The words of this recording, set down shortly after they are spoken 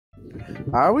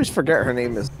I always forget her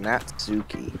name is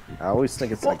Natsuki. I always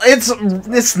think it's Well, like...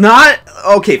 it's not...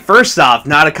 Okay, first off,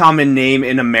 not a common name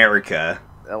in America.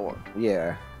 Oh,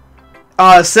 yeah.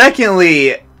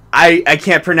 Secondly, I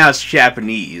can't pronounce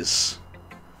Japanese.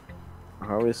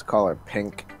 I always call her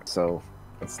Pink, so...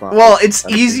 It's not well, like it's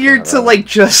easier to, like,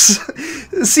 just...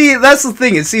 See, that's the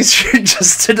thing. It's easier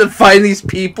just to define these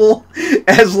people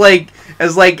as, like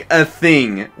a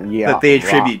thing that they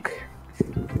attribute.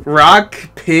 Rock,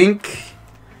 Pink,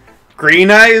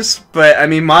 Green Eyes, but, I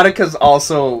mean, Monica's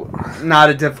also not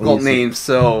a difficult name,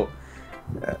 so...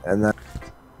 And then...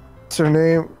 What's her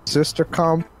name? Sister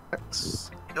Complex?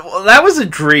 Well, that was a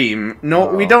dream. No,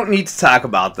 we don't need to talk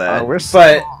about that.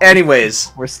 But,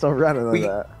 anyways... We're still running on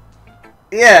that.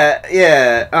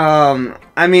 Yeah.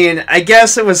 I mean, I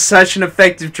guess it was such an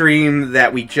effective dream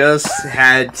that we just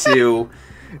had to,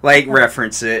 like,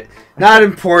 reference it. Not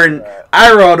important.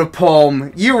 I wrote a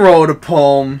poem. You wrote a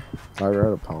poem. I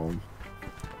wrote a poem.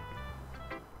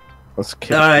 Let's kick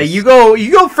this. You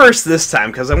go first this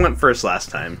time, because I went first last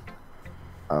time.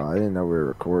 Oh, I didn't know we were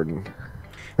recording.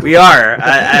 We are.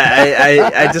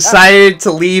 I decided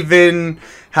to leave in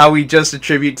how we just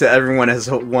attribute to everyone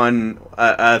as one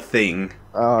thing.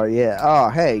 Oh, yeah. Oh,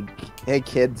 hey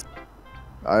kids.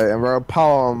 I wrote a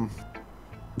poem.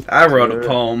 I wrote a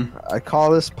poem. I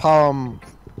call this poem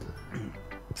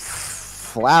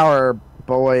Flower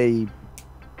Boy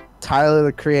Tyler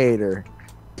the Creator.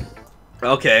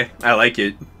 Okay, I like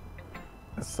it.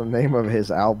 That's the name of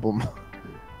his album.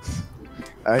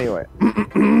 Anyway.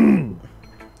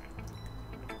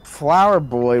 Flower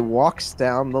Boy walks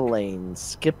down the lane,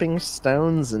 skipping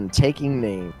stones and taking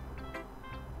names.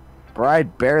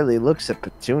 Bride barely looks at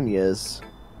petunias.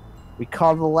 We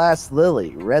call the last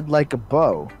lily red like a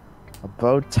bow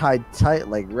tied tight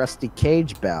like rusty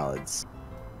cage ballads.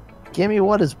 Gimme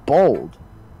what is bold.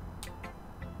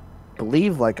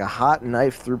 Believe like a hot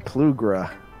knife through Plugra.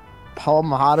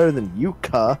 Poem hotter than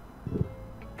Yucca.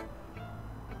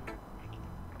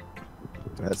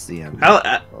 That's the end.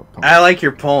 I like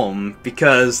your poem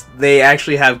because they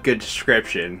actually have good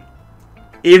description.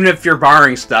 Even if you're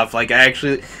borrowing stuff, like I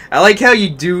like how you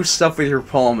do stuff with your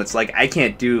poem. It's like I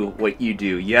can't do what you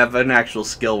do. You have an actual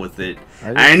skill with it.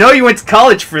 I know you went to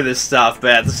college for this stuff,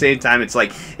 but at the same time, it's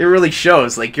like it really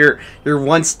shows. Like you're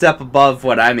one step above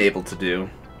what I'm able to do.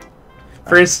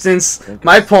 For instance,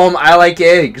 my poem "I Like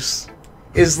Eggs"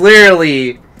 is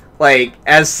literally like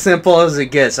as simple as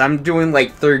it gets. I'm doing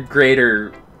like third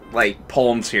grader like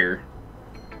poems here.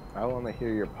 I want to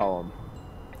hear your poem.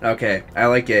 Okay, I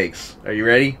like eggs. Are you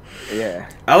ready? Yeah.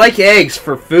 I like eggs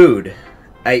for food.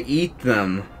 I eat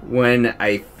them when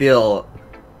I feel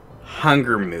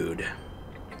hunger mood.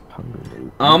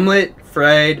 Omelet,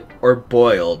 fried, or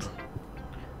boiled.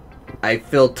 I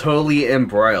feel totally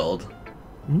embroiled.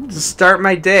 To start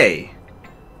my day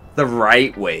the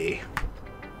right way.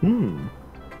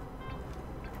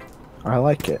 I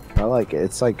like it. I like it.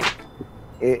 It's like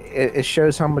it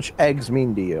shows how much eggs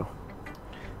mean to you.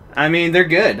 I mean, they're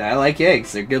good. I like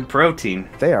eggs. They're good protein.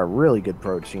 They are really good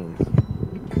protein.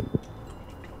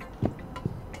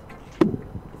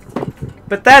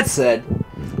 But that said,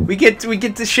 we get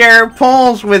to share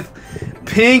poems with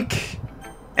Pink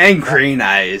and Green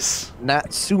Eyes.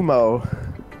 Natsumo.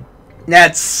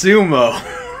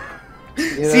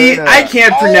 See, I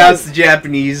can't pronounce the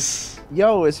Japanese.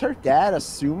 Yo, is her dad a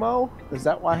sumo? Is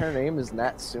that why her name is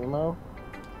Natsumo?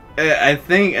 I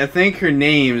think her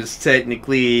name is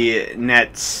technically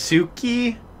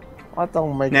Natsuki. That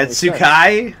don't make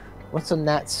Natsukai. What's a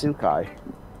Natsukai?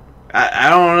 I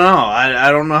don't know. I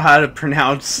don't know how to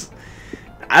pronounce.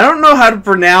 I don't know how to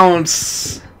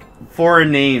pronounce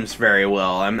foreign names very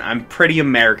well. I'm pretty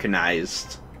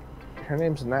Americanized. Her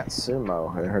name's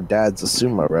Natsumo, and her dad's a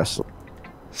sumo wrestler.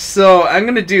 So I'm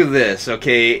gonna do this,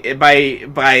 okay?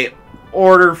 By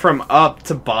order from up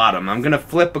to bottom. I'm gonna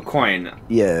flip a coin.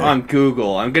 Yeah. On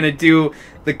Google. I'm gonna do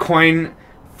the coin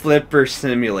flipper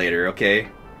simulator, okay?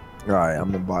 Alright,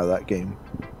 I'm gonna buy that game.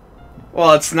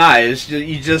 Well, it's not. It's just,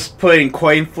 you just put in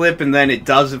coin flip and then it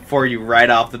does it for you right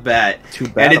off the bat. Too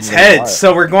bad. And it's heads,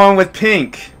 so we're going with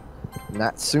Pink.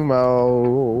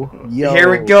 Natsumo. Yo. Here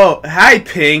we go. Hi,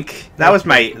 Pink. That was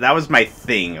my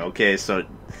thing, okay? So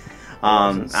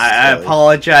I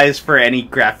apologize for any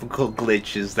graphical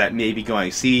glitches that may be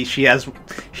going. See, she has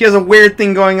a weird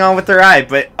thing going on with her eye,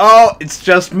 but oh, it's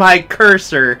just my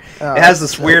cursor. Oh, it has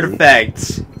this weird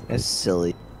effect. It's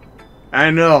silly. I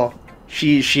know.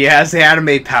 She has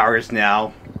anime powers now.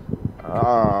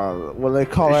 What do they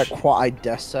call that?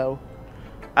 Quaideso?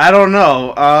 I don't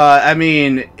know. I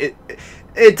mean,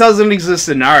 it doesn't exist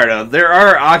in Naruto. There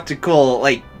are optical,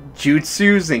 like,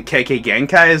 jutsus and Kekkei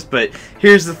Genkais, but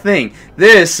here's the thing.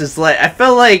 This is like, I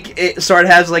feel like it sort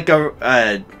of has like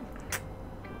a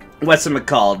what's it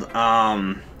called?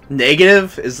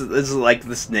 Negative? Is like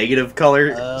this negative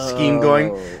color scheme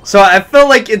going? So I feel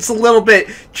like it's a little bit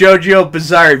JoJo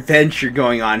Bizarre Adventure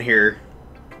going on here.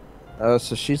 Oh,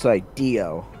 so she's like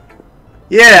Dio.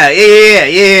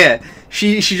 Yeah.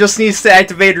 She just needs to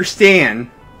activate her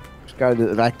stand. She's got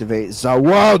to activate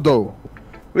Zawardo.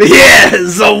 Yeah,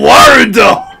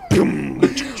 Zawardo!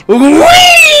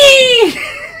 Whee!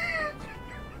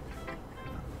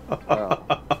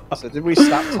 So did we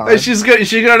stop time? She's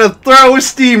gonna throw a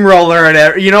steamroller at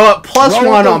it. You know what?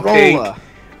 +1 on pink.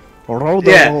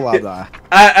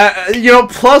 You know,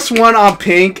 +1 on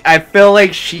pink. I feel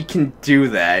like she can do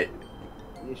that.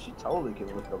 Yeah, she totally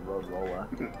can lift a roller.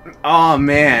 Oh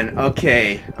man.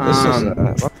 Okay.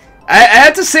 I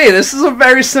have to say, this is a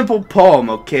very simple poem.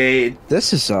 Okay.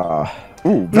 This is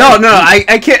Ooh, no,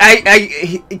 I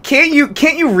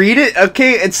can't you read it?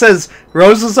 Okay, it says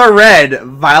roses are red,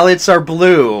 violets are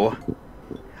blue.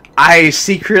 I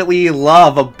secretly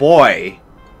love a boy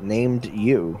named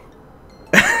you.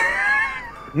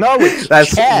 No, it's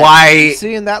that's Chad. why.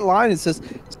 See in that line it says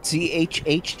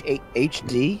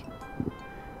CHHD.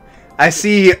 I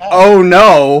see. Oh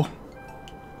no.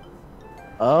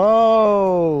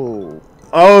 Oh.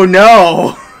 Oh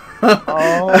no.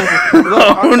 Oh, look,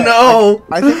 oh okay. no!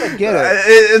 I think I get it.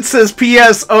 It says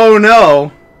P.S. Oh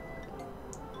no!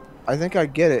 I think I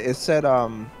get it. It said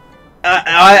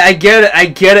I get it. I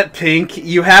get it, Pink.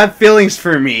 You have feelings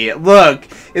for me. Look,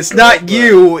 it's not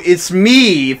you. It's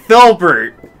me,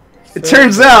 Filbert. It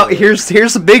turns out here's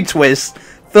the big twist.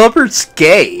 Filbert's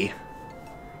gay.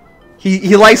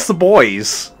 He likes the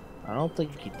boys. I don't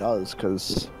think he does,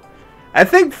 cause I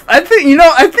think you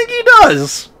know. I think he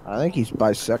does. I think he's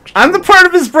bisexual. I'm the part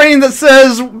of his brain that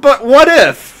says, but what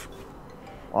if?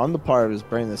 I'm the part of his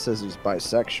brain that says he's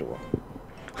bisexual.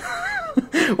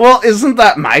 Well, isn't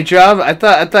that my job? I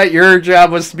thought your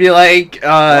job was to be like,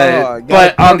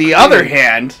 but on the other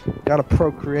hand, gotta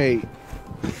procreate.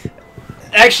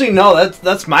 Actually, no,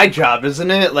 that's my job,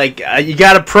 isn't it? Like, you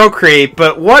gotta procreate,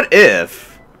 but what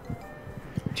if?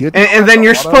 And then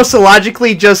you're supposed to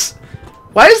logically just.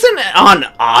 Why isn't it on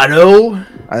auto?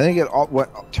 I think it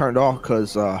turned off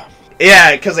because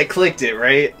yeah, because I clicked it,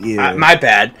 right? Yeah. My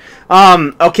bad.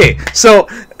 Okay, so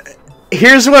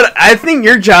here's what I think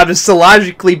your job is to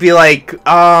logically be like,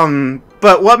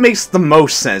 but what makes the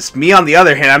most sense? Me, on the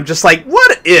other hand, I'm just like,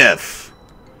 what if?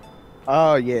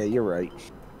 Oh, yeah, you're right.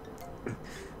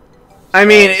 I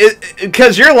mean,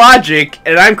 because you're logic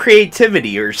and I'm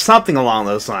creativity or something along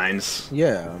those lines.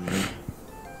 Yeah, I mean,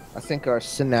 I think our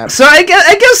synapse. So I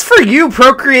guess for you,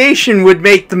 procreation would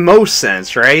make the most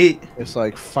sense, right? It's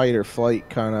like fight or flight,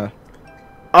 kind of.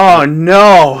 Oh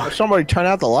no! Somebody turn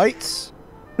out the lights.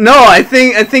 No, I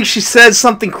think she said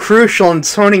something crucial in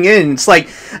toning in. It's like,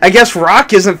 I guess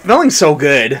Rock isn't feeling so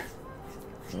good.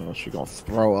 Oh, she gonna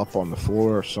throw up on the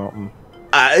floor or something.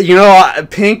 You know,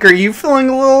 Pink, are you feeling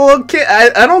a little okay?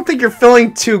 I don't think you're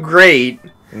feeling too great.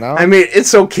 No? I mean,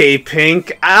 it's okay,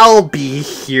 Pink. I'll be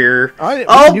here.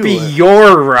 I'll be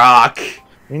your Rock.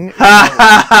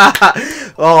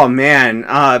 Oh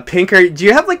man, Pink, do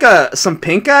you have like some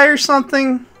pink eye or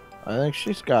something? I think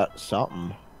she's got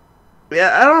something.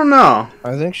 Yeah, I don't know.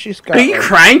 I think she's got. Are you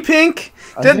crying, Pink?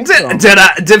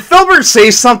 Did Filbert say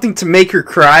something to make her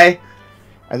cry?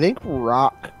 I think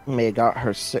Rock may have got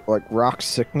her sick, like Rock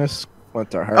sickness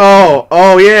went to her.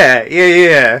 Oh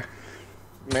yeah.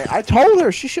 Man, I told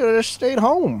her she should have just stayed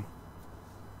home.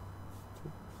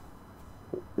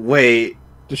 Wait.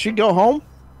 Did she go home?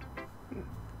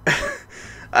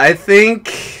 I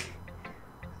think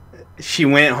she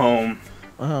went home.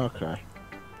 Oh, okay.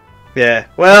 Yeah.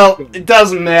 Well, it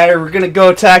doesn't matter. We're gonna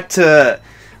go talk to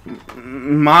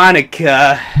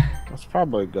Monica. That's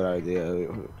probably a good idea.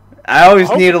 I always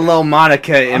need a little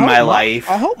Monica in my life.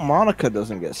 I hope Monica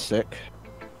doesn't get sick.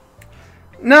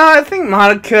 No, I think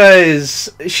Monica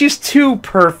she's too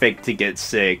perfect to get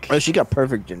sick. Oh, she got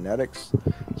perfect genetics.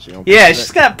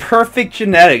 She's got perfect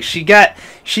genetics. She got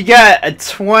a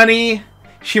 20.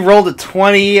 She rolled a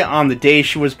 20 on the day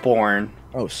she was born.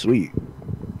 Oh, sweet.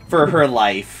 For her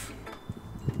life.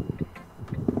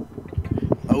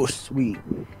 Oh, sweet.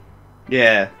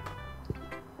 Yeah.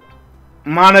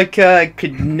 Monica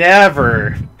could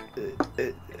never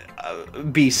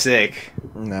be sick.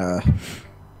 Nah.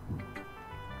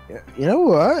 You know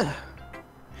what?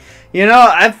 You know,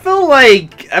 I feel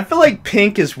like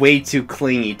Pink is way too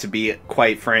clingy, to be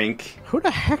quite frank. Who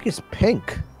the heck is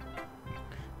Pink?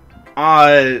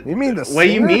 You mean the What do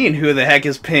you singer? mean, who the heck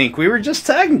is Pink? We were just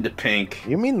talking to Pink.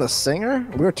 You mean the singer?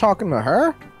 We were talking to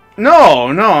her? No,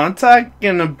 I'm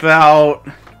talking about...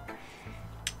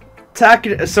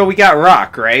 So we got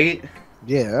Rock, right?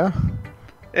 Yeah.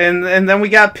 And then we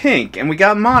got Pink, and we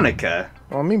got Monica.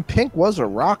 Well, I mean, Pink was a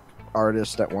rock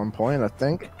artist at one point, I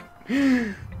think.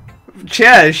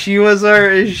 Chaz,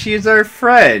 she's our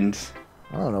friend.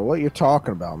 I don't know what you're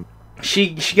talking about.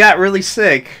 She got really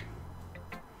sick.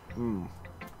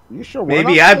 You sure?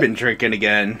 Maybe I've been drinking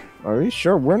again. Are you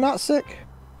sure we're not sick?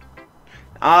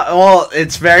 Well,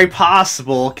 it's very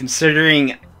possible,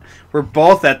 considering we're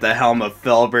both at the helm of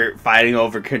Filbert, fighting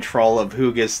over control of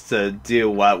who gets to do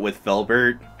what with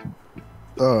Filbert.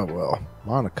 Oh, well,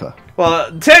 Monica.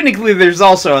 Well, technically, there's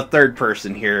also a third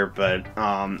person here, but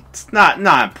it's not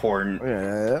important.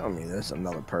 Yeah, I mean, there's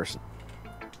another person.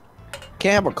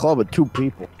 Can't have a club with 2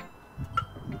 people.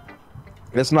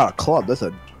 It's not a club. That's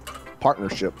a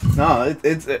partnership. No,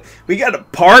 we got a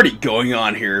party going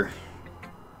on here.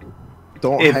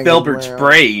 Don't in hang Filbert's around,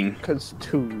 brain. Because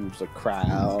 2's a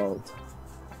crowd.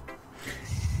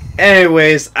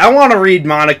 Anyways, I want to read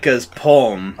Monica's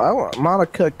poem. I want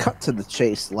Monica cut to the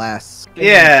chase last.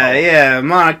 Yeah,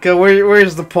 Monica,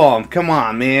 where's the poem? Come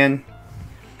on, man.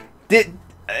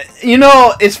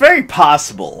 It's very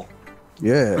possible.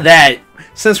 Yeah. That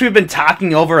since we've been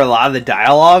talking over a lot of the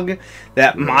dialogue,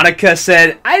 that Monica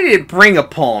said I didn't bring a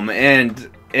poem, and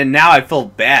now I feel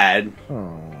bad.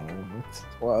 Oh,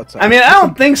 well, I mean, I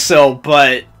don't think so,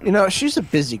 but you know, she's a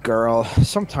busy girl.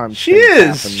 Sometimes she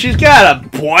is. happen. She's got a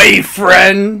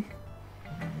boyfriend.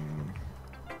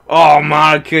 Oh,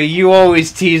 Monica, you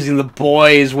always teasing the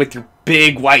boys with your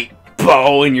big white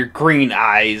bow and your green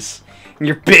eyes and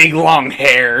your big long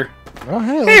hair. Oh,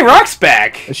 hey, Hey, Rock's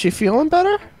back. is she feeling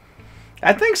better?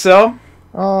 I think so.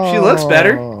 Oh, She looks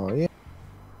better. Yeah.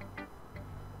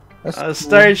 That's cool.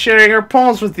 Started sharing our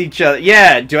poems with each other.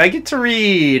 Yeah, do I get to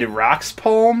read Rock's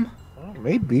poem? Oh,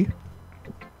 maybe.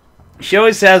 She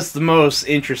always has the most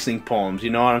interesting poems,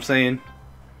 you know what I'm saying?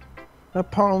 Her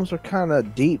poems are kind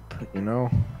of deep, you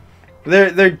know.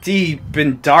 They're deep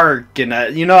and dark, and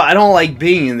I don't like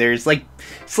being in there. It's like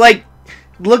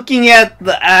looking at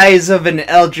the eyes of an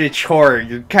eldritch horror.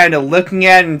 You're kind of looking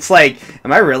at it, and it's like,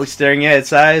 am I really staring at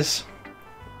its eyes,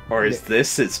 or is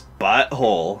this its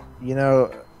butthole? You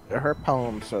know, her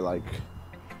poems are like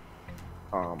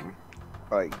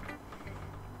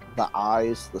the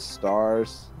eyes, the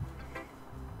stars.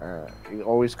 You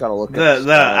always gotta look at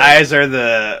The eyes are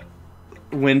the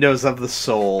windows of the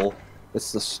soul.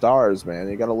 It's the stars, man.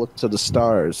 You gotta look to the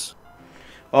stars.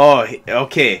 Oh,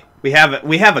 okay. We have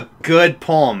a good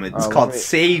poem. It's called let me-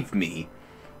 "Save Me."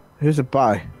 Who's it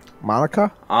by?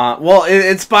 Monica? Well,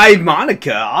 it's by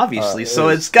Monica, obviously, so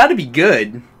it's got to be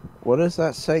good. What does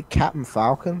that say? Captain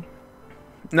Falcon?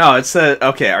 No, it's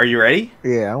okay. Are you ready?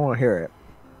 Yeah, I want to hear it.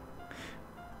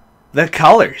 The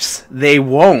colors, they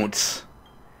won't.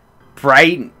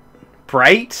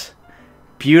 Bright,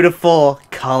 beautiful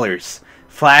colors.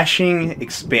 Flashing,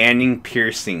 expanding,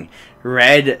 piercing.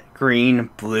 Red, green,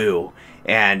 blue.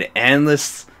 And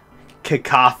endless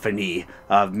cacophony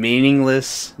of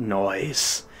meaningless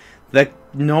noise. The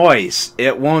noise,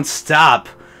 it won't stop.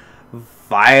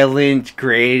 Violent,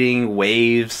 grating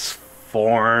waves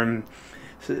form.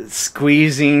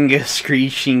 Squeezing,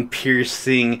 screeching,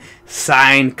 piercing,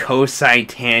 sine, cosine,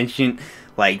 tangent,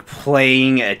 like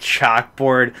playing a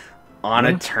chalkboard on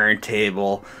a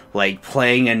turntable, like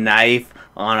playing a knife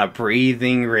on a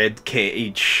breathing rib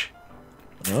cage.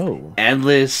 Oh.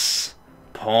 Endless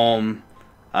poem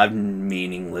of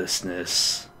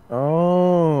meaninglessness.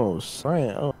 Oh, sorry.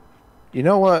 Oh. You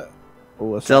know what?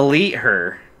 Delete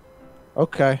her.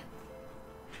 Okay.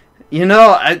 You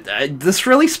know, this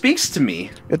really speaks to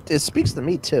me. It speaks to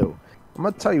me, too. I'm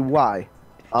going to tell you why.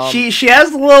 She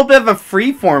has a little bit of a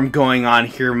freeform going on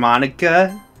here,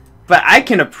 Monica. But I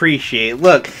can appreciate.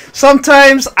 Look,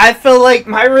 sometimes I feel like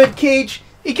my ribcage,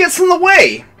 it gets in the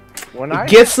way. It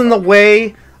gets in the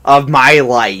way of my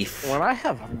life. When I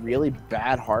have really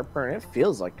bad heartburn, it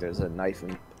feels like there's a knife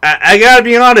in... I gotta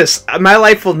be honest, my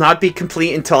life will not be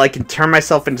complete until I can turn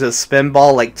myself into a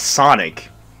spinball like Sonic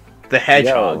the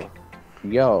Hedgehog.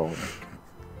 Yo.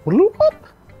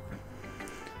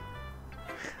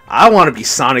 I want to be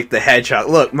Sonic the Hedgehog.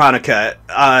 Look, Monica,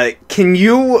 can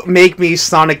you make me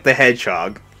Sonic the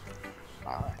Hedgehog?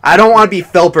 I don't want to be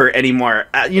Filbert anymore.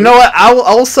 You know what?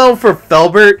 I'll sell for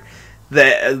Filbert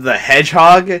the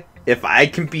Hedgehog if I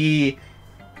can be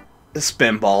a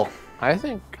Spinball. I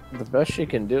think the best she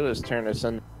can do is turn us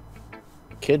into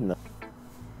Echidna.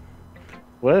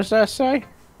 What does that say?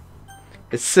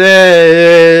 It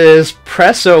says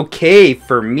press OK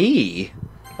for me.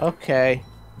 Okay.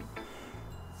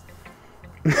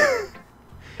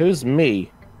 Who's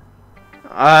me?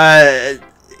 I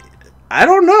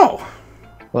don't know.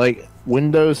 Like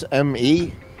Windows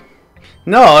ME?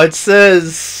 No, it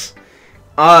says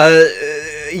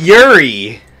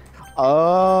Yuri.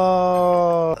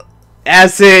 Oh.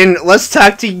 As in, let's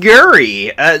talk to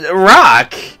Yuri.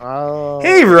 Rock. Oh.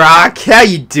 Hey, Rock. How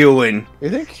you doing?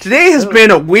 You think Today has been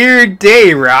a weird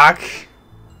day, Rock.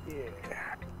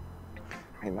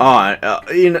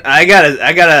 I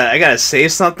gotta say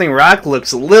something. Rock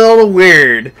looks a little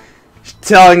weird.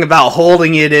 Telling about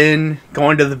holding it in,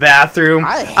 going to the bathroom.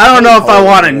 I don't know if I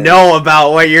want to know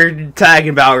about what you're talking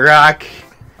about, Rock.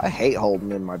 I hate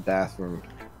holding in my bathroom.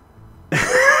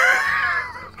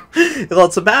 Well,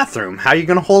 it's a bathroom. How are you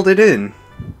gonna hold it in?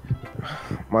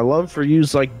 My love for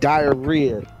you's like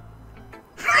diarrhea.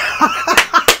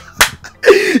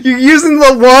 You're using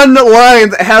the one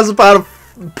line that has about a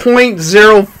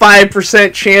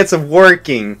 0.05% chance of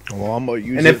working. Well, I'm gonna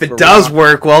use and if it does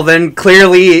work, well, then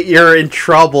clearly you're in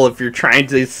trouble if you're trying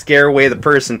to scare away the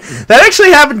person. That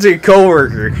actually happened to a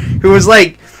coworker who was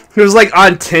like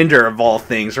on Tinder of all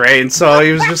things, right? And so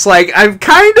he was just like, I'm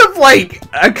kind of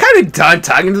done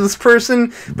talking to this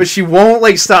person, but she won't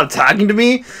like stop talking to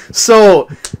me. So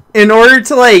in order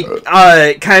to like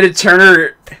kind of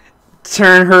turn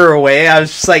her away, I was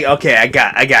just like, okay, I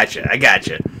got you.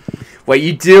 What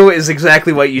you do is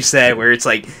exactly what you said, where it's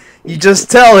like, you just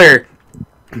tell her,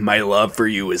 my love for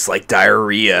you is like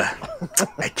diarrhea.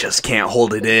 I just can't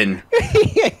hold it in.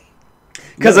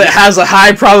 Because it has a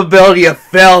high probability of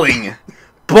failing.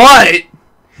 But,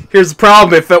 here's the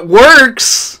problem, if it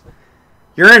works,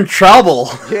 you're in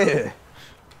trouble. Yeah.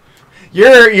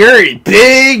 You're in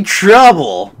big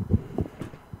trouble.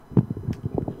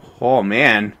 Oh,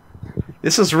 man.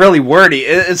 This is really wordy.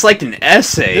 It's like an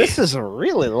essay. This is a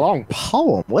really long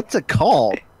poem. What's it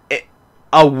called?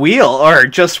 A wheel, or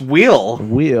just wheel.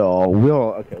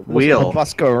 Wheel. Okay. Wheel. The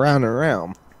bus go round and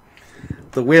round.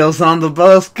 The wheels on the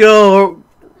bus go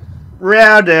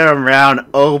round and round,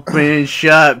 open,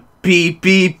 shut, beep,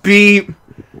 beep, beep.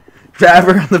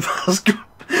 Driver on the bus go...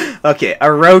 Okay,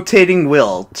 a rotating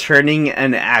wheel, turning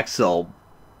an axle.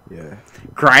 Yeah.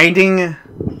 Grinding,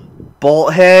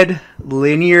 bolt head,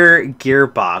 linear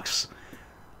gearbox.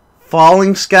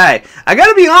 Falling sky. I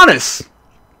gotta be honest.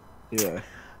 Yeah.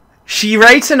 She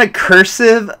writes in a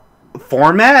cursive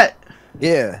format.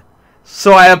 Yeah.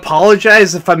 So I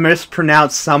apologize if I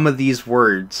mispronounce some of these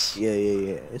words.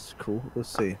 Yeah. It's cool. Let's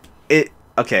see.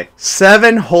 Okay.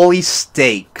 7 holy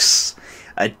stakes.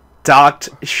 A docked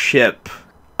ship.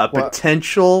 A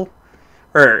potential...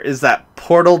 Or is that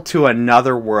portal to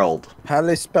another world? How do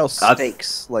they spell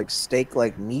steaks? Like steak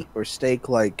like meat or steak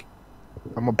like...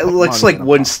 It looks like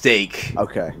one steak.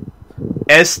 Okay.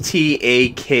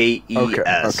 S-T-A-K-E-S.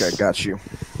 Okay, got you.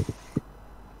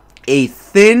 A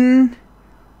thin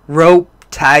rope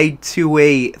tied to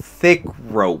a thick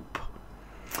rope.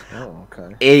 Oh,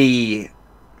 okay.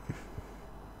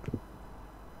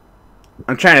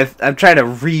 I'm trying to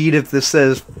read if this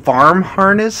says farm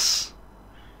harness.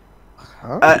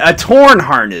 Huh? A torn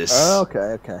harness. Oh,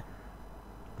 okay.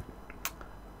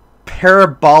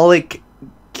 Parabolic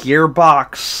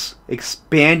gearbox.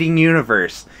 Expanding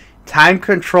universe. Time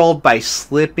controlled by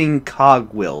slipping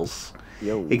cogwheels.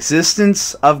 Yo.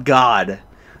 Existence of God.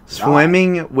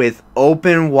 Swimming with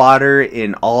open water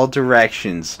in all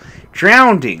directions.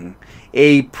 Drowning.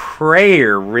 A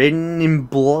prayer written in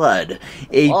blood.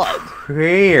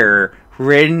 Prayer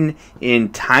written in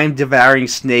time-devouring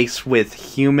snakes with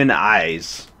human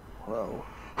eyes. Whoa.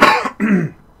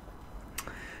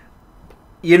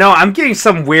 You know, I'm getting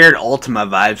some weird Ultima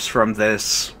vibes from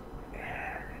this.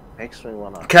 Makes me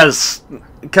wanna... Because,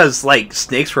 like,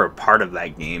 snakes were a part of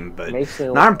that game, but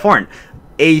not important.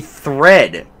 A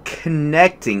thread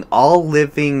connecting all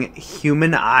living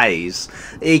human eyes.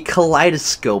 A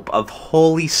kaleidoscope of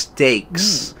holy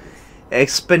stakes.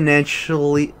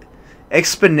 Exponential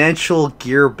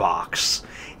gearbox.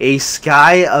 A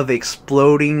sky of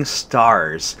exploding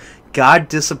stars. God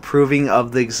disapproving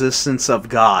of the existence of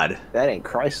God. That ain't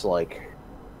Christ-like.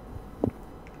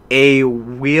 A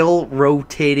wheel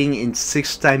rotating in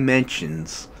 6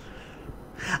 dimensions.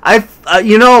 I'm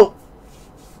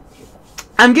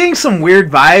getting some weird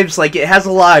vibes. Like, it has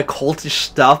a lot of cultish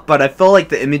stuff, but I feel like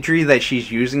the imagery that she's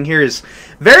using here is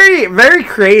very, very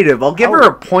creative. I'll give her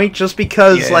a point just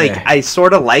because, like, I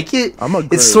sort of like it.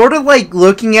 It's sort of like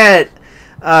looking at,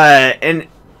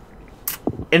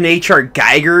 an H.R.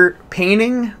 Geiger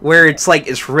painting where it's like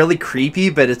it's really creepy,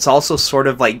 but it's also sort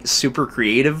of like super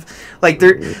creative. Like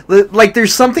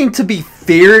there's something to be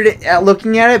feared at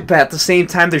looking at it, but at the same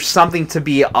time there's something to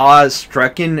be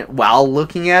awe-stricken while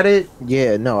looking at it.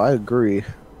 Yeah, no, I agree.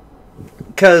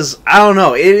 Because I don't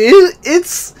know,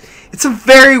 it's a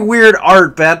very weird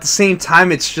art, but at the same time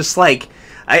it's just like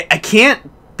I can't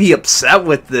be upset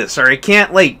with this, or I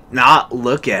can't like not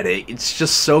look at it. It's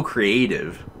just so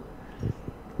creative.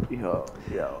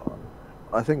 Yo,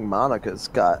 I think Monica's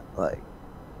got like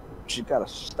she's got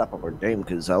to step up her game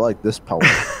because I like this poem.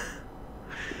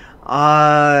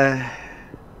 I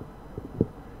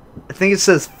think it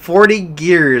says 40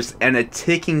 gears and a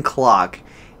ticking clock.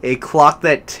 A clock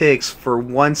that ticks for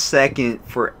 1 second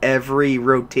for every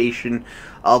rotation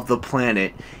of the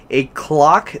planet. A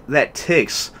clock that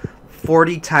ticks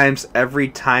 40 times every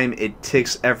time it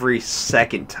ticks every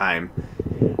second time.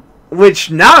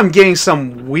 Which, now I'm getting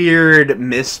some weird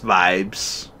Mist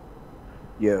vibes.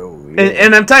 Yo, yeah.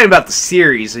 And I'm talking about the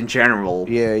series in general.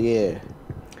 Yeah.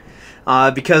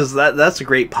 Because that's a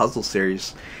great puzzle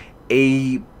series.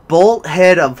 A bolt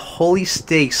head of holy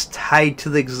stakes tied to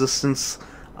the existence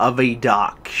of a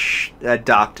docked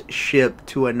ship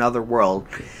to another world.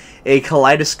 A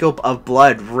kaleidoscope of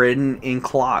blood written in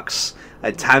clocks.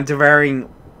 A time-devouring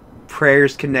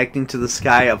prayers connecting to the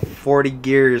sky of 40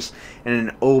 gears and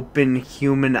an open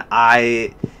human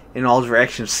eye in all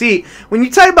directions. See, when you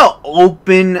talk about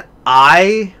open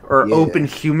eye or open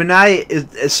human eye,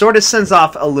 it sort of sends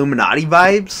off Illuminati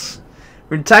vibes.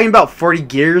 When you're talking about 40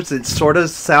 gears, it sort of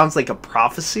sounds like a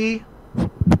prophecy. The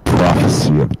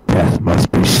prophecy of death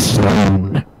must be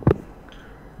sown.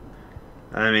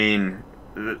 I mean,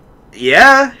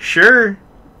 yeah, sure,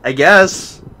 I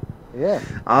guess. Yeah.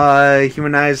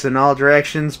 Human eyes in all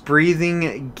directions.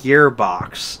 Breathing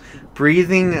gearbox.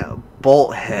 Breathing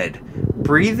bolt head.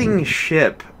 Breathing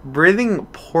ship. Breathing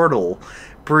portal.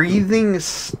 Breathing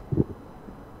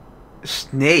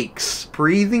snakes.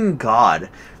 Breathing god.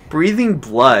 Breathing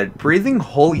blood. Breathing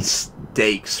holy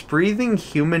stakes. Breathing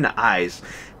human eyes.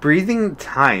 Breathing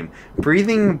time.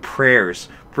 Breathing prayers.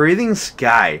 Breathing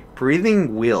sky.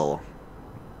 Breathing will.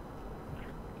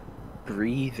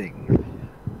 Breathing.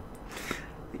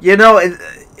 You know,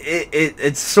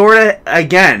 it's sort of,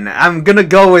 again, I'm gonna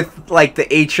go with like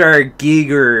the H.R.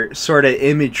 Giger sort of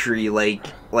imagery,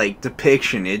 like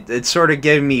depiction. It sort of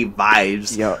gave me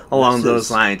vibes along those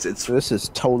lines. This is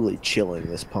totally chilling,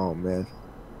 this poem, man.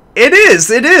 It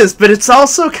is, but it's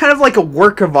also kind of like a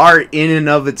work of art in and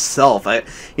of itself.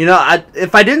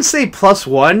 If I didn't say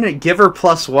 +1, give her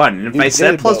 +1. And if I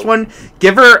said +1,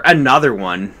 give her another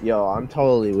one. Yo, I'm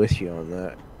totally with you on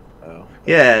that.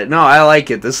 Yeah, no, I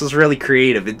like it. This is really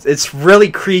creative. It's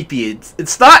really creepy.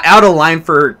 It's not out of line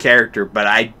for her character, but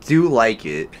I do like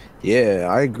it. Yeah,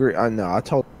 I agree. I know. I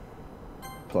told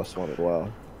 +1 as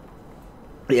well.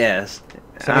 Yes.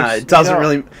 It doesn't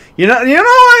really... You know,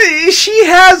 she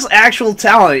has actual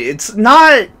talent. It's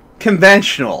not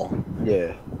conventional.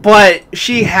 Yeah. But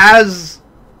she has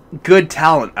good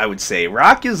talent, I would say.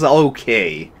 Rock is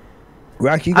okay.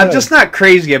 Rock, I'm just not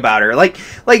crazy about her. Like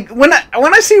when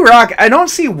I see Rock, I don't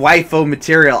see waifu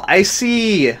material. I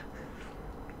see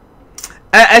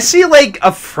like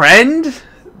a friend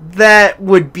that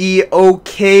would be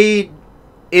okay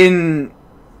in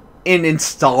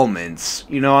installments.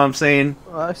 You know what I'm saying?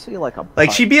 I see like a... Like,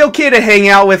 she'd be okay to hang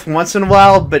out with once in a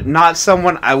while, but not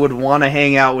someone I would want to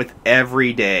hang out with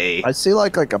every day. I see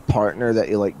like a partner that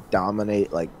you like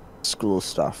dominate like school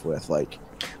stuff with, like...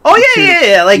 Oh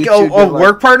yeah, like a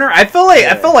work partner. I feel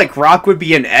like Rock would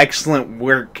be an excellent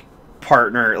work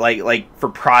partner, like for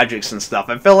projects and stuff.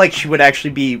 I feel like she would actually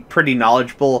be pretty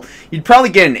knowledgeable. You'd probably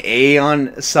get an A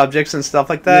on subjects and stuff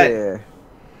like that. Yeah.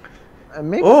 And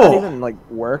maybe not even like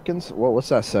work and... what's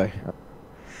that say?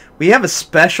 We have a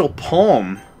special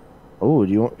poem. Oh,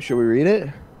 should we read it?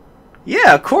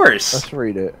 Yeah, of course. Let's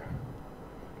read it.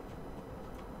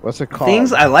 What's it called?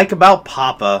 Things I like about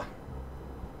Papa.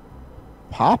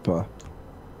 Papa?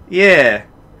 Yeah.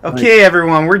 Okay,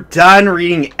 everyone, we're done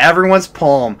reading everyone's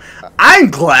poem.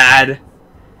 I'm glad.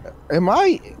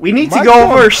 We need to go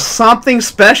over something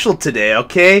special today,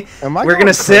 okay? We're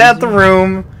gonna sit at the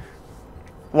room.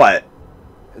 What?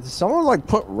 Did someone like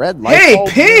put red light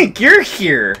bulbs Pink, you're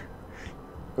here.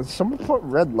 Did someone put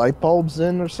red light bulbs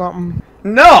in or something?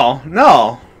 No.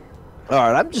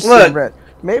 Alright, I'm just seeing red.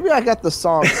 Maybe I got the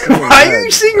song. Why are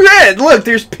you seeing red? Look,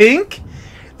 there's Pink.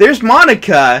 There's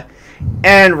Monica,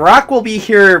 and Rock will be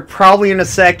here probably in a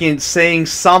second saying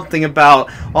something about,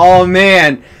 oh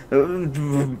man,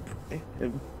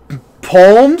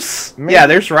 poems? Yeah,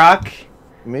 there's Rock.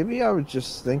 Maybe I was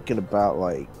just thinking about,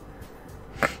 like,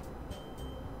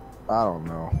 I don't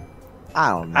know. I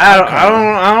don't know.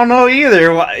 I don't know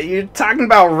either. You're talking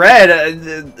about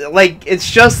red, like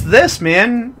it's just this,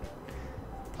 man.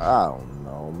 I don't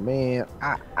know, man.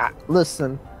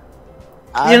 Listen.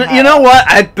 You know what?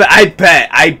 I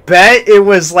bet it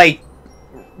was like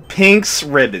Pink's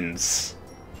ribbons,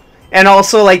 and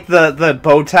also like the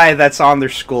bow tie that's on their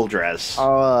school dress.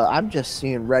 I'm just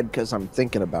seeing red because I'm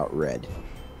thinking about red.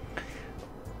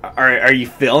 Are you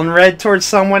feeling red towards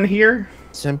someone here?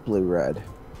 Simply red.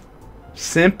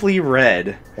 Simply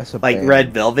red. That's a like band.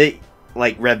 red velvet,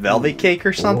 like red velvet cake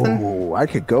or something. Oh, I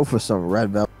could go for some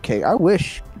red velvet cake. I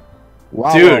wish.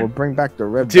 Wow, Dude, I would bring back the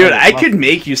red. Dude, velvet I muffin. could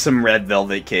make you some red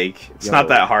velvet cake. It's not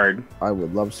that hard. I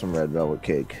would love some red velvet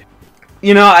cake.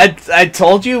 You know, I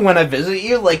told you when I visit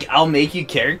you, like I'll make you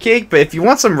carrot cake. But if you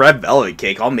want some red velvet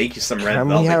cake, I'll make you some red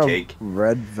velvet cake.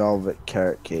 Red velvet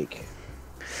carrot cake.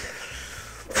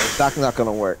 That's not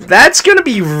gonna work. That's gonna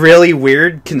be really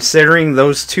weird, considering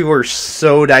those two are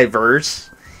so diverse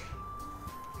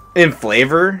in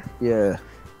flavor. Yeah.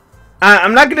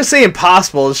 I'm not gonna say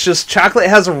impossible. It's just chocolate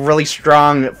has a really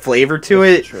strong flavor to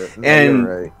it, No, and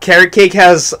right. carrot cake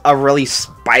has a really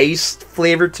spiced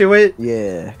flavor to it.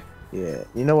 Yeah. Yeah.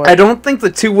 You know what? I don't think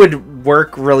the two would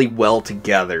work really well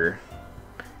together.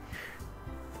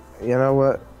 You know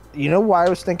what? You know why I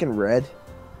was thinking red?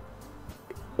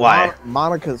 Why?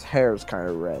 Monica's hair is kind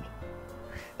of red.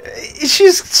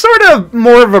 She's sort of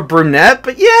more of a brunette,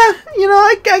 but yeah, you know,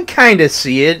 I kind of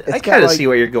see it. I kind of like, see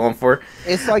what you're going for.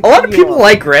 It's like a lot of people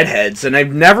like redheads, and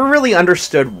I've never really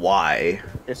understood why.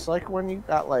 It's like when you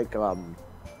got like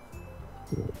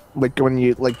when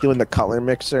you like doing the color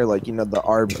mixer, like you know the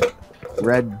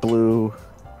red, blue,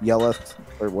 yellow,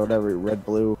 or whatever, red,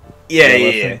 blue.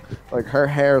 Yeah. Like her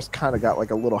hair's kind of got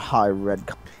like a little high red.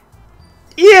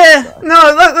 Yeah,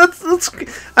 no, that's.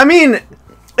 I mean,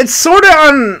 it's sort of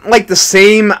on like the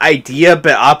same idea,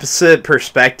 but opposite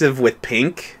perspective with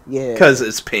pink. Yeah. Because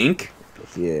it's pink.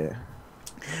 Yeah.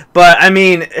 But I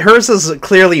mean, hers is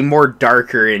clearly more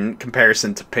darker in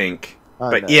comparison to pink.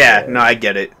 But yeah, no, I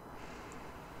get it.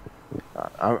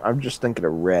 I'm just thinking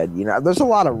of red. You know, there's a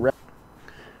lot of red.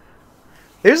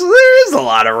 There is a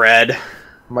lot of red.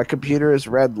 My computer is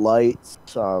red lights.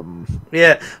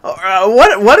 Yeah.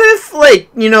 What if, like,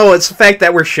 you know, it's the fact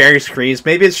that we're sharing screens?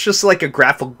 Maybe it's just like a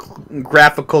graphical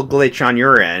glitch on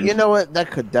your end. You know what?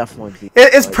 That could definitely be.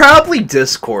 It's probably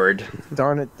Discord.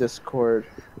 Darn it, Discord.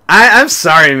 I'm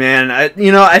sorry, man.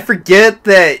 I forget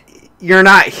that you're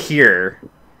not here.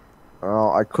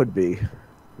 Oh, I could be.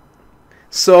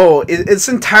 So it's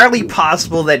entirely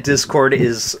possible that Discord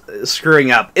is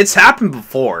screwing up. It's happened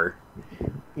before.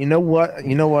 You know what?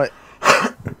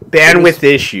 Bandwidth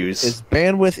issues. It's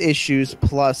bandwidth issues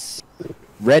plus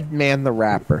Redman the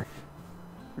Rapper.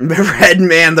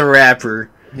 Redman the Rapper.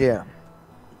 Yeah.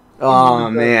 Oh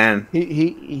man.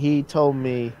 He told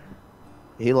me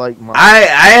he liked my.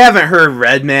 I haven't heard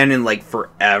Redman in like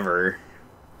forever.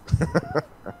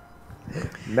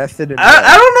 Method.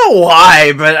 I don't know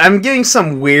why, but I'm getting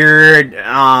some weird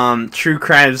true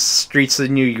crime Streets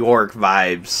of New York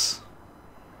vibes.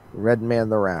 Redman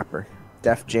the Rapper.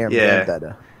 Def Jam Yeah.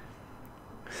 Vendetta.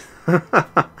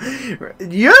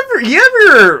 You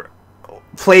ever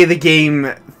play the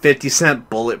game 50 Cent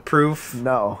Bulletproof?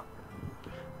 No.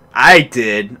 I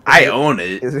did. I own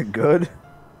it. Is it good?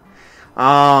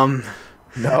 No.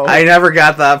 I never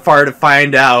got that far to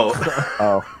find out.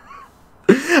 Oh.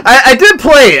 I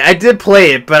did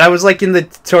play it, but I was like in the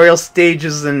tutorial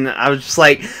stages and I was just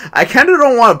like, I kind of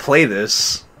don't want to play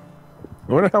this.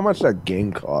 I wonder how much that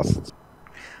game costs.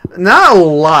 Not a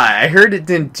lot. I heard it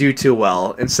didn't do too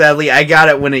well, and sadly, I got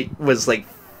it when it was like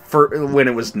when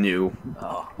it was new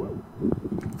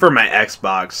for my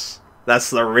Xbox. That's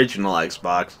the original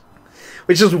Xbox,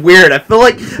 which is weird. I feel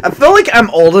like I'm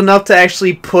old enough to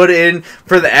actually put in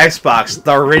for the Xbox,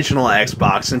 the original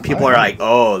Xbox, and people are like,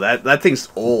 "Oh, that thing's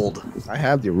old." I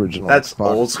have the original. That's Xbox.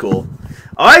 old school.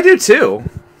 Oh, I do too.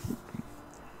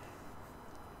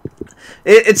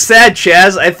 It's sad,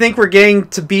 Chaz. I think we're getting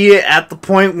to be at the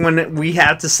point when we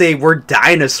have to say we're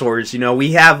dinosaurs. You know,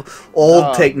 we have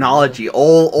old technology,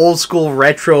 old school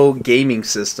retro gaming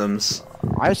systems.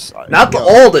 Not the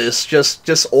oldest,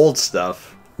 just old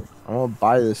stuff. I'm gonna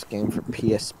buy this game for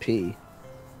PSP.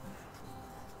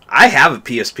 I have a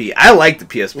PSP. I like the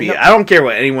PSP. You know, I don't care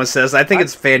what anyone says. I think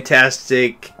it's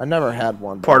fantastic. I never had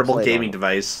one. Portable gaming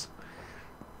device.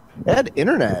 It had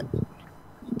internet.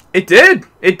 It did.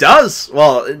 It does.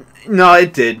 Well, no,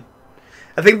 it did.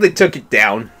 I think they took it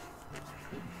down.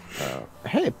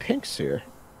 Hey, Pink's here.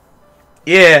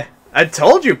 Yeah, I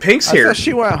told you, Pink's here. I thought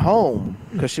she went home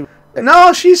because she.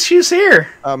 No, she's here.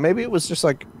 Maybe it was just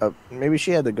like maybe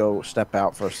she had to go step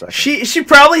out for a second. She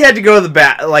probably had to go to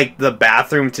the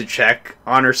bathroom to check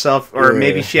on herself, or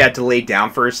maybe she had to lay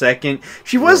down for a second.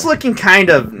 She was looking kind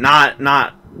of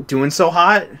not doing so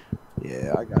hot.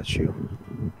 Yeah, I got you.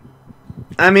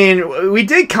 I mean, we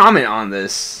did comment on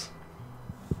this.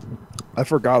 I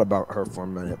forgot about her for a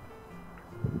minute.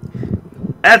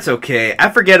 That's okay. I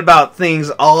forget about things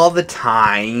all the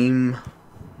time.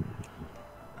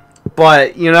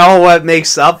 But you know what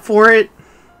makes up for it?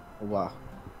 Wow.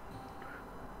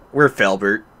 We're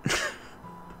Filbert.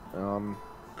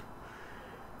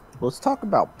 Let's talk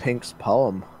about Pink's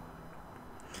poem.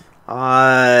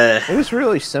 It was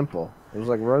really simple. It was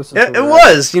like roses. It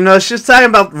was, you know, it's just talking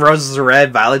about roses are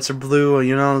red, violets are blue.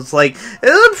 You know, it's like it's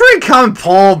a pretty common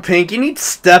poem. Pink, you need to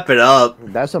step it up.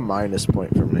 That's a minus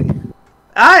point for me.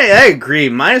 I agree.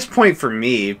 Minus point for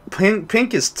me.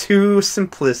 Pink is too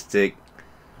simplistic.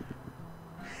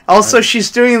 Also,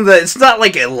 she's doing it's not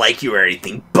like I like you or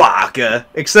anything, Baka.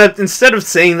 Except instead of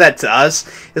saying that to us,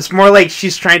 it's more like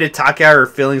she's trying to talk out her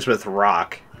feelings with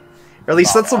Rock. Or at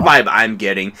least that's the vibe I'm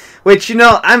getting. Which, you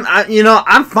know,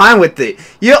 I'm fine with it.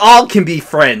 You all can be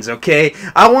friends, okay?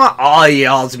 I want all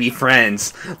y'all to be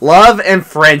friends. Love and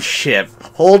friendship.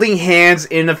 Holding hands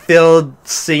in a field,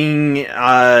 singing,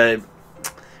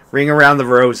 Ring Around the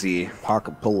Rosie.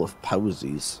 Pocket full of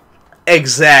posies.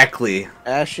 Exactly.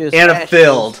 Ashes and a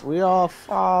field. We all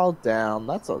fall down.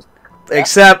 That's a.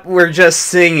 Except we're just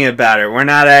singing about it. We're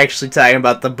not actually talking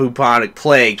about the bubonic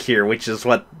plague here, which is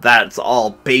what that's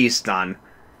all based on.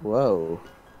 Whoa.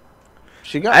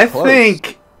 She got I close.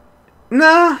 think...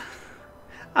 Nah.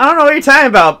 I don't know what you're talking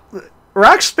about.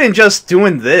 Rock's been just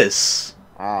doing this.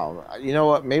 Oh, you know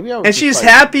what? Maybe I was. And she's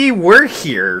happy we're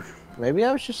here. Maybe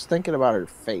I was just thinking about her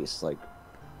face. Like,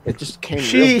 it just came.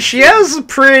 She has a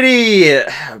pretty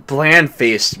bland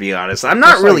face, to be honest. I'm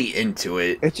not really into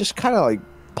it. It just kind of like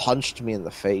punched me in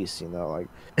the face, you know, like,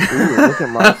 ooh, look at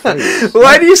my face.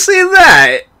 Why do you say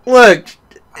that? Look,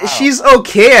 she's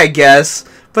okay, I guess.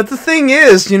 But the thing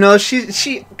is, you know,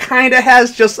 she kind of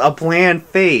has just a bland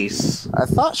face. I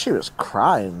thought she was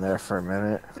crying there for a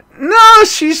minute. No,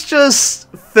 she's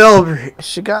just Filbert.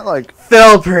 She got like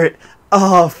Filbert.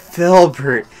 Oh,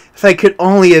 Filbert. If I could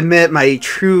only admit my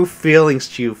true feelings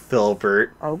to you,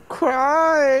 Filbert. I'm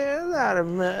crying that I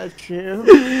met you.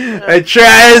 I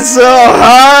tried so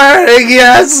hard to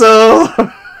get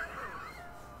so.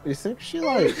 You think she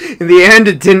like? In the end,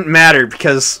 it didn't matter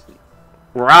because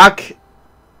Rock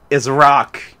is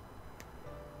Rock.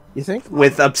 You think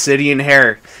with obsidian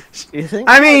hair? You think?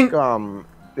 I mean, like,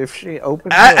 if she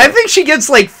opens, I think she gets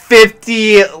like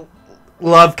 50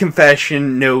 love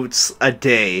confession notes a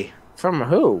day. From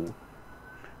who?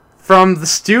 From the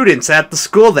students at the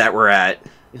school that we're at.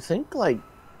 You think, like...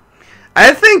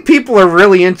 I think people are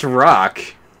really into Rock.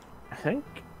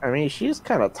 I mean, she's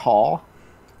kind of tall.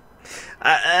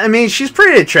 I mean, she's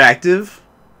pretty attractive.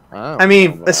 I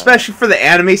mean, especially for the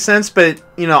anime sense, but,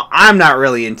 you know, I'm not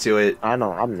really into it. I'm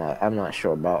not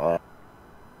sure about that.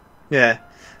 Yeah.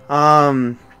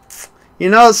 You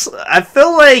know, I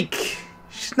feel like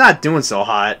she's not doing so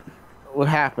hot. What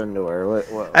happened to her?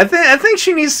 What? I think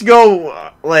she needs to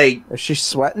go, like... Is she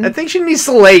sweating? I think she needs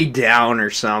to lay down or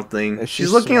something.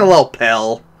 She's looking a little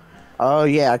pale. Oh,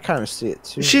 yeah, I kind of see it,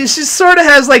 too. She sort of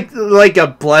has, like a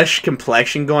blush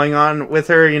complexion going on with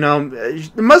her, you know.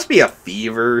 It must be a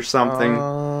fever or something.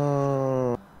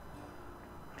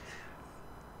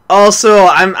 Also,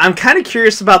 I'm kind of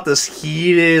curious about this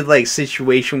heated, like,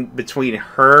 situation between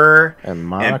her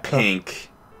and Pink.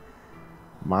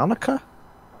 Monica?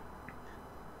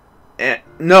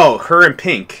 No, her and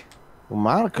Pink. Well,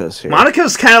 Monica's here.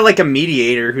 Monica's kind of like a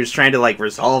mediator who's trying to like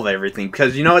resolve everything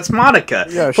because you know it's Monica.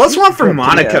 Yeah, plus one for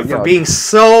Monica for being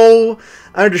so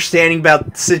understanding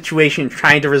about the situation,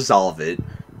 trying to resolve it.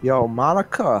 Yo,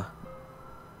 Monica,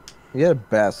 you're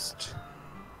best.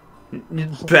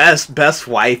 Best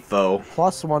wife though.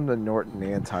 +1 to Norton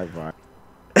antivirus.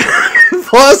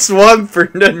 +1 for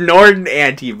the Norton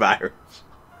antivirus.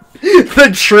 The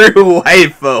true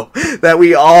waifu that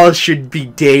we all should be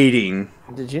dating.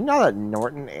 Did you know that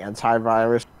Norton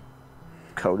antivirus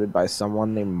coded by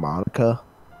someone named Monica?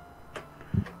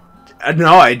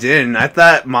 No, I didn't. I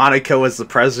thought Monica was the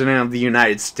president of the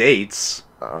United States.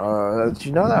 Did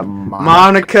you know that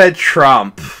Monica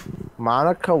Trump?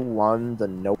 Monica won the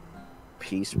Nobel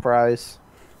Peace Prize.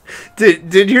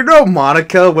 Did you know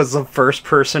Monica was the first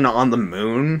person on the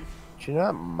moon? Did you know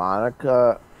that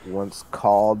Monica once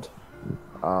called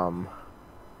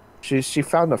she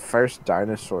found the first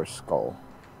dinosaur skull.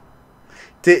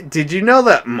 Did you know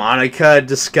that Monica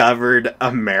discovered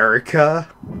America?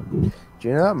 Do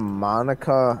you know that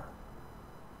Monica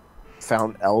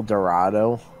found El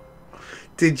Dorado?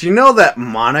 Did you know that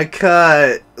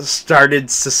Monica started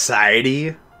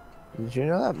society? Did you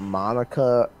know that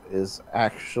Monica is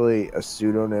actually a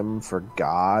pseudonym for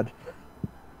God?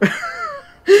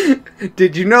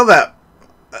 Did you know that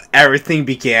everything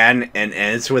began and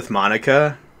ends with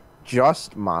Monica?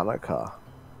 Just Monica.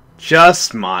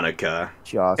 Just Monica.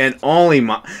 Just. And only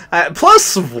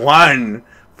 +1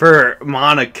 for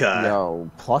Monica. Yo,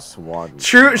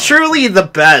 +1. Surely the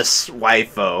best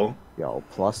waifu. Yo,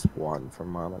 +1 for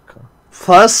Monica.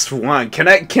 +1.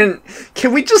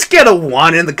 Can we just get a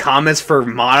 1 in the comments for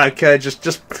Monica?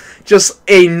 Just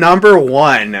a number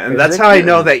 1. And that's how I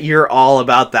know that you're all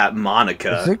about that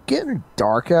Monica. Is it getting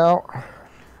dark out?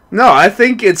 No, I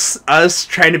think it's us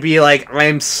trying to be like,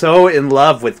 I'm so in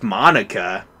love with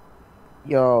Monica.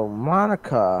 Yo,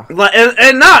 Monica.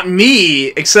 And not me,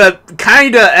 except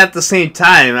kinda at the same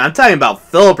time. I'm talking about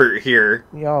Filbert here.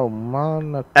 Yo,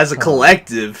 Monica. As a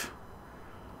collective.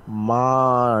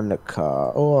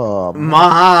 Monica. Oh,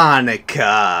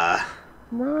 Monica.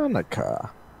 Monica.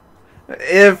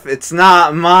 If it's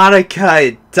not Monica,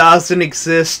 it doesn't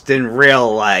exist in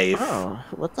real life. Oh,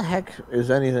 what the heck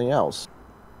is anything else?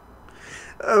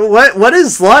 What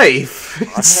is life?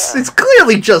 It's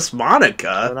clearly just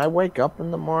Monica. When I wake up in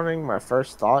the morning, my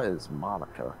first thought is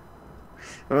Monica.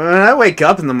 When I wake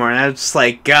up in the morning, I'm just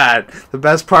like, God, the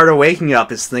best part of waking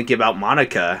up is thinking about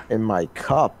Monica. In my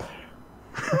cup.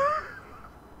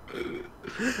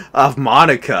 Of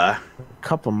Monica.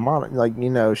 Cup of Monica. Like,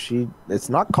 you know, it's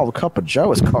not called Cup of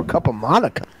Joe, it's called Cup of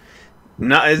Monica.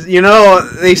 No, you know,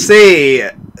 they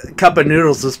say cup of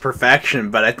noodles is perfection,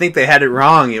 but I think they had it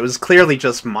wrong. It was clearly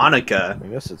just Monica. I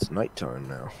guess it's nighttime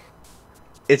now.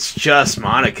 It's just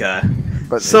Monica.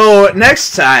 But so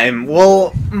next time,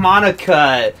 we'll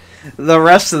Monica the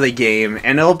rest of the game,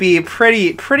 and it'll be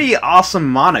pretty awesome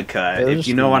Monica, if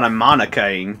you know what I'm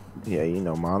Monicaing. Yeah, you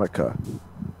know Monica.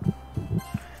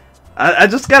 I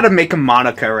just gotta make a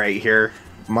Monica right here.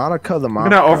 Monica the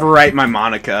Monica. I'm gonna overwrite my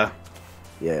Monica.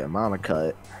 Yeah,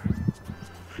 Monica.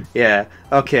 Yeah.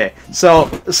 Okay.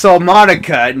 So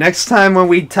Monica. Next time when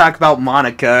we talk about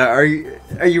Monica, are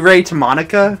you ready to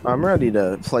Monica? I'm ready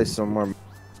to play some more.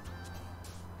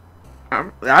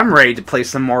 I'm ready to play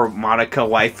some more Monica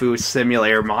Waifu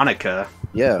Simulator Monica.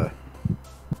 Yeah.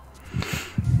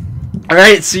 All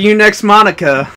right. See you next Monica.